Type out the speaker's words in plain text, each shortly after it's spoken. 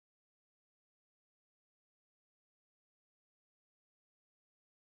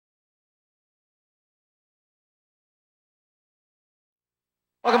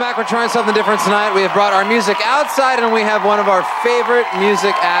Welcome back. We're trying something different tonight. We have brought our music outside, and we have one of our favorite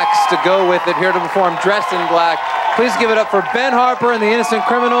music acts to go with it here to perform dressed in black. Please give it up for Ben Harper and the Innocent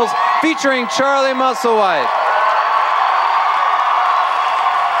Criminals, featuring Charlie Musselwhite.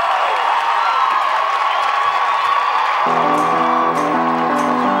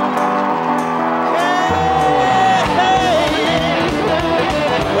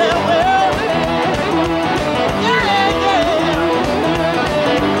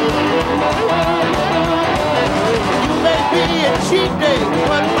 Cheap day,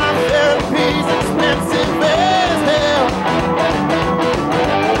 but my therapy's expensive as hell.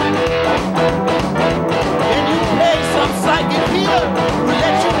 Can you pay some psychic healer to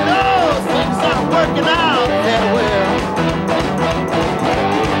let you know things aren't working out that well?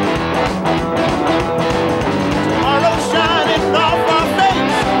 Tomorrow shining off our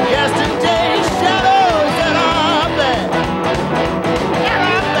face, yesterday's shadows that are back, that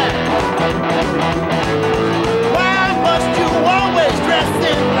are back.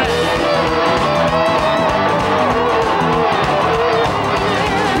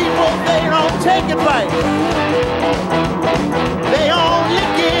 Take advice.